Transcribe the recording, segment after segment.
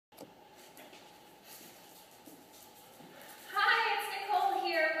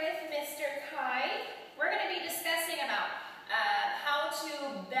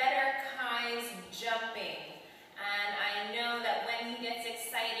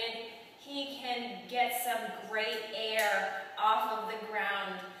excited, he can get some great air off of the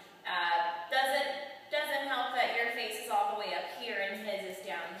ground. Doesn't help that your face is all the way up here and his is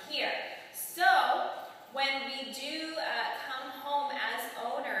down here. So when we do come home as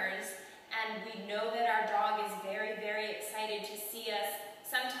owners and we know that our dog is very, very excited to see us,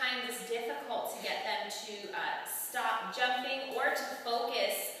 sometimes it's difficult to get them to stop jumping or to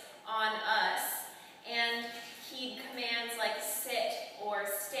focus on us. And he commands like sit or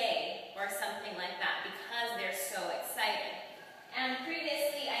stay or something like that because they're so excited. And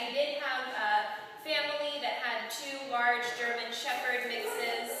previously I did have a family that had 2 large German Shepherd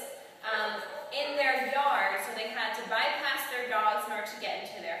mixes in their yard, so they had to bypass their dogs in order to get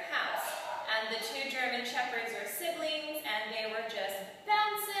into their house. And the 2 German Shepherds were siblings, and they were just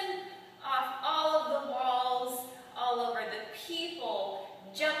bouncing off all of the walls, all over the people,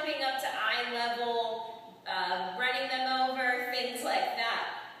 jumping up to eye level, running them over, things like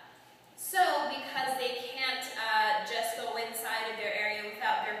that. So, because they can't just go inside of their area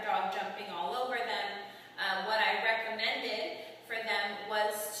without their dog jumping all over them, what I recommended for them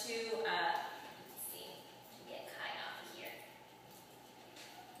was to, let's see, to get Kai off of here.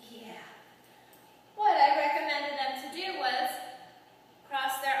 Yeah. What I recommended them to do was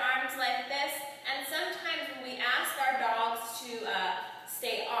cross their arms like this, and sometimes when we ask our dogs to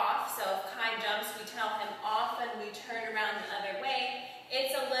stay off, so if Kai jumps, we tell him off and we turn around the other way.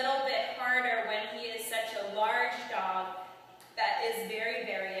 It's a little bit harder when he is such a large dog that is very,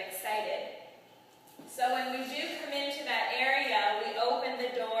 very excited. So when we do come into that area, we open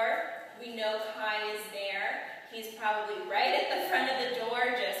the door, we know Kai is there. He's probably right at the front of the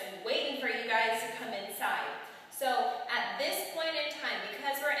door just waiting for you guys to come inside. So at this point in time,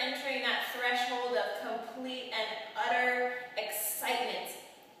 because we're entering that threshold of complete and utter excitement,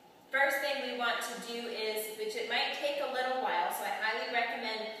 first thing we want to do is, which it might take a little while, so I highly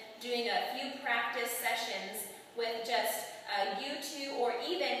recommend doing a few practice sessions with just you 2, or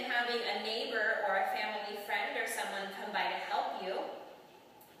even having a neighbor or a family friend or someone come by to help you,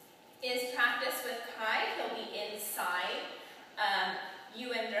 is practice with Kai. He'll be inside.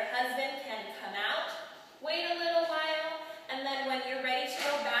 You and your husband can come out, wait a little while, and then when you're ready to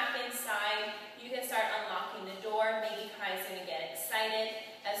go back inside, you can start unlocking the door. Maybe Kai's going to get excited.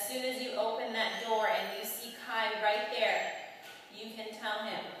 As soon as you open that door and you see Kai right there, you can tell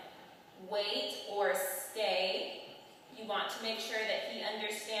him, wait or stay. You want to make sure that he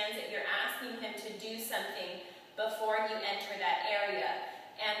understands that you're asking him to do something before you enter that area.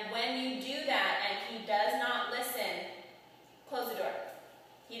 And when you do that and he does not listen, close the door.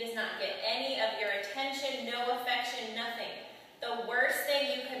 He does not get any of your attention, no affection, nothing. The worst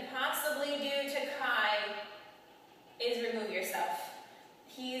thing you could possibly do to Kai is remove yourself.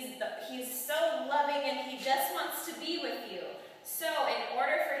 He's so loving and he just wants to be with you. So in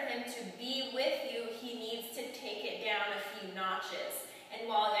order for him to be with you, he needs to take it down a few notches. And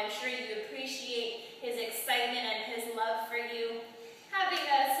while I'm sure you appreciate his excitement and his love for you, having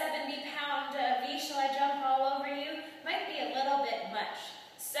a 70-pound Vizsla jump all over you might be a little bit much.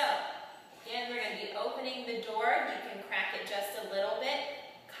 So, again, we're going to be opening the door. You can crack it just a little bit.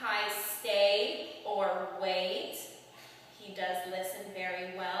 Kai, stay or wait. He does listen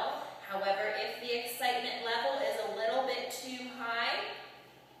very well. However, if the excitement level is a little bit too high,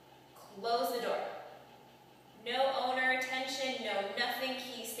 close the door. No owner attention, no nothing.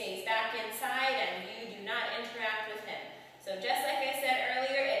 He stays back inside and you do not interact with him. So just like I said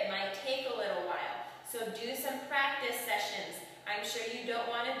earlier, it might take a little while. So do some practice sessions. I'm sure you don't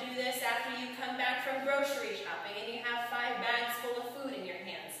want to do this after you come back from grocery shopping and you have 5 bags full of food in your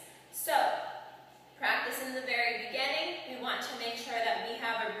hands. So, practice in the very beginning. We want to make sure that we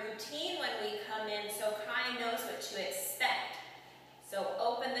have a routine when we come in so Kai knows what to expect. So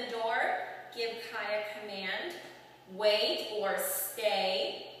open the door, give Kai a command, wait or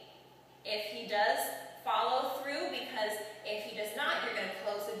stay. If he does, follow through, because if he does not, you're going to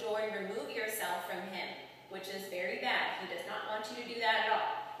close the door and remove yourself from him, which is very bad. He does not want you to do that at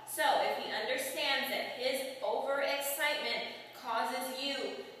all. So if he understands that his overexcitement causes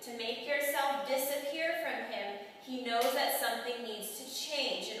you to make yourself disappear from him, he knows that something needs to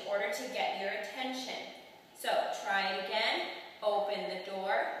change in order to get your attention. So try it again. Open the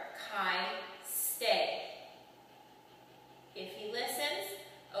door. Kai, stay. If he listens,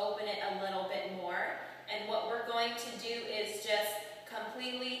 open it a little bit more. And what we're going to do is just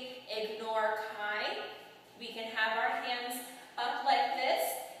completely ignore Kai. We can have our hands up like this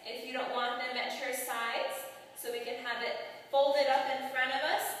if you don't want them at your sides. So we can have it folded up in front of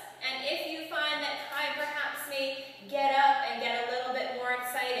us. And if you find that Kai perhaps may get up and get a little bit more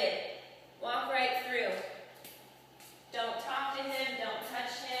excited, walk right through. Don't talk to him, don't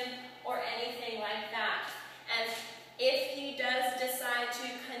touch him.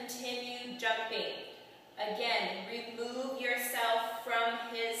 Again, remove yourself from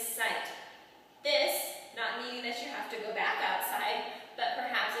his sight. This, not meaning that you have to go back outside, but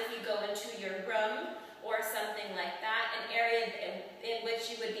perhaps if you go into your room or something like that, an area in which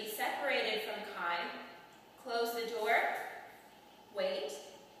you would be separated from Kai, close the door, wait,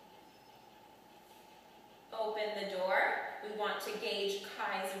 open the door. We want to gauge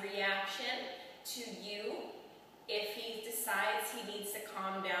Kai's reaction to you. If he decides he needs to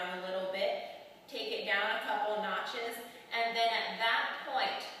calm down a little bit, take it down a couple notches, and then at that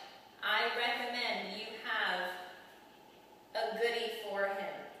point, I recommend you have a goodie for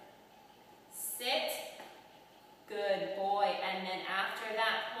him. Sit, good boy, and then after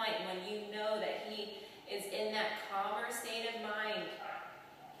that point, when you know that he is in that calmer state of mind,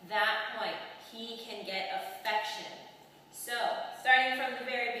 that point, he can get affection. So, starting from the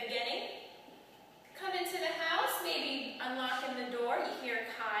very beginning, come into the house, maybe unlocking the door, you hear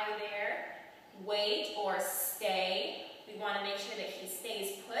Kai there. Wait or stay. We want to make sure that he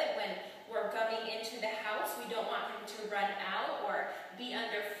stays put when we're coming into the house. We don't want him to run out or be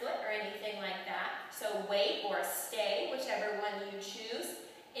underfoot or anything like that. So wait or stay, whichever one you choose.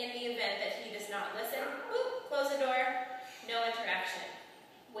 In the event that he does not listen, whoop, close the door, no interaction.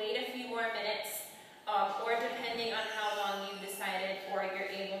 Wait a few more minutes, or depending on how long you've decided or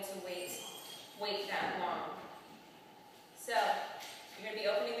you're able to wait that long. So, you're going to be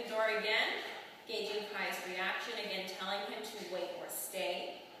opening the door again, gauging Kai's reaction, again telling him to wait or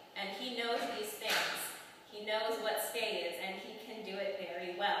stay. And he knows these things. He knows what stay is, and he can do it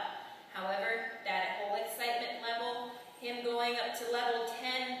very well. However, that whole excitement level, him going up to level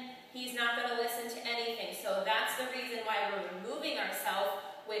 10, he's not going to listen to anything. So that's the reason why we're removing ourselves,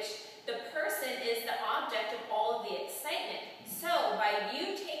 which the person is the object of all of the excitement. So by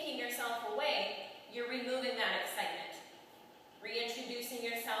you taking yourself away, you're removing that excitement. Reintroducing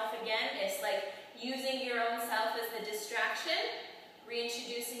yourself again is like using your own self as the distraction.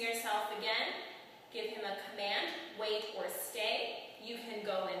 Reintroducing yourself again. Give him a command, wait or stay. You can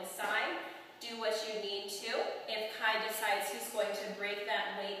go inside, do what you need to. If Kai decides he's going to break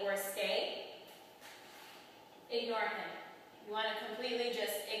that wait or stay, ignore him. You want to completely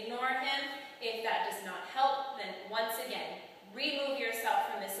just ignore him. If that does not help, then once again, remove yourself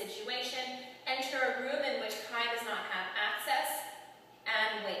from the situation, enter a room in which Kai does not have access,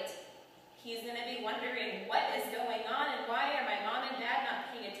 and wait. He's going to be wondering what is going on and why are my mom and dad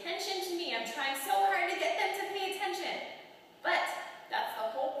not paying attention to me? I'm trying so hard to get them to pay attention. But that's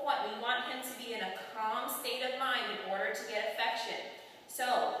the whole point. We want him to be in a calm state of mind in order to get affection.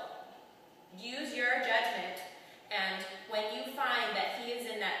 So, use your judgment. And when you find that he is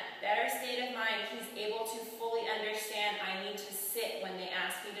in that better state of mind, he's able to fully understand, I need to sit when they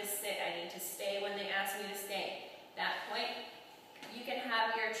ask me to sit, I need to stay when they ask me to stay. That point, you can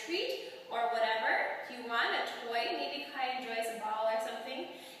have your treat or whatever you want, a toy, maybe Kai enjoys a ball or something,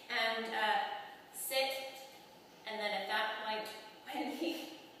 and sit, and then at that point,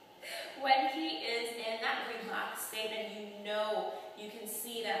 when he is in that relaxed state and you can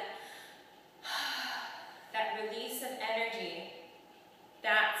see that that release of energy,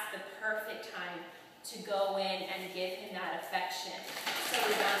 that's the perfect time to go in and give him that affection. So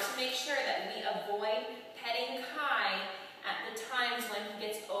we want to make sure that we avoid petting Kai at the times when he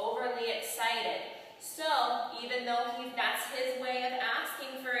gets overly excited. So even though that's his way of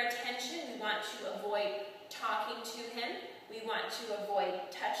asking for attention, we want to avoid talking to him, we want to avoid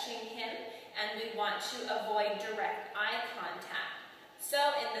touching him, and we want to avoid direct eye contact. So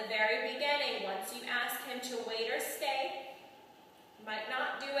in the very beginning, once you ask him to wait or stay, might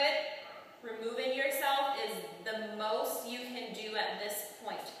not do it, removing yourself is the most you can do at this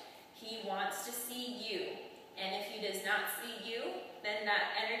point. He wants to see you, and if he does not see you, then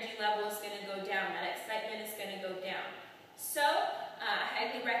that energy level is going to go down, that excitement is going to go down. So, I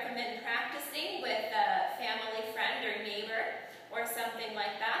highly recommend practicing with a family friend or neighbor or something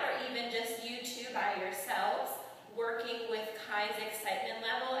like that, or even just you two by yourselves, working with Kai's excitement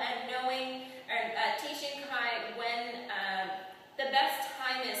level and knowing, or teaching Kai when the best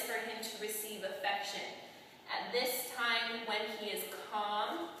time is for him to receive affection. At this time when he is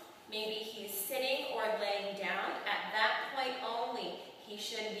calm, maybe he's sitting or laying down, at that point only he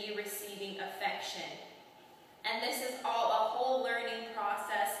should be receiving affection. And this is all a whole learning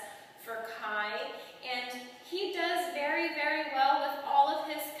process for Kai, and he does very, very well with all of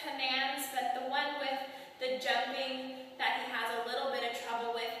his commands, but the one with the jumping that he has a little bit of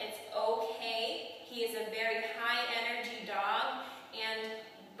trouble with, it's okay. He is a very high energy dog, and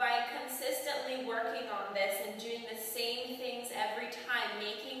by consistently working on this and doing the same things every time,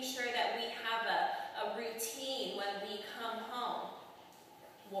 making sure that we have a routine when we come home,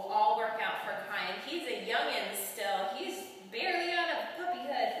 will all work out for Kai. And he's a young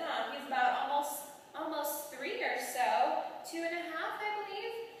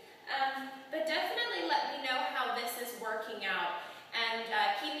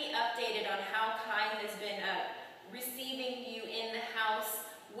on how Kai has been receiving you in the house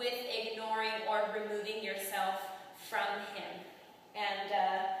with ignoring or removing yourself from him. And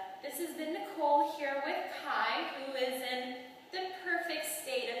this has been Nicole here with Kai, who is in the perfect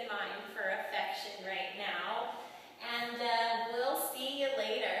state of mind for affection right now. And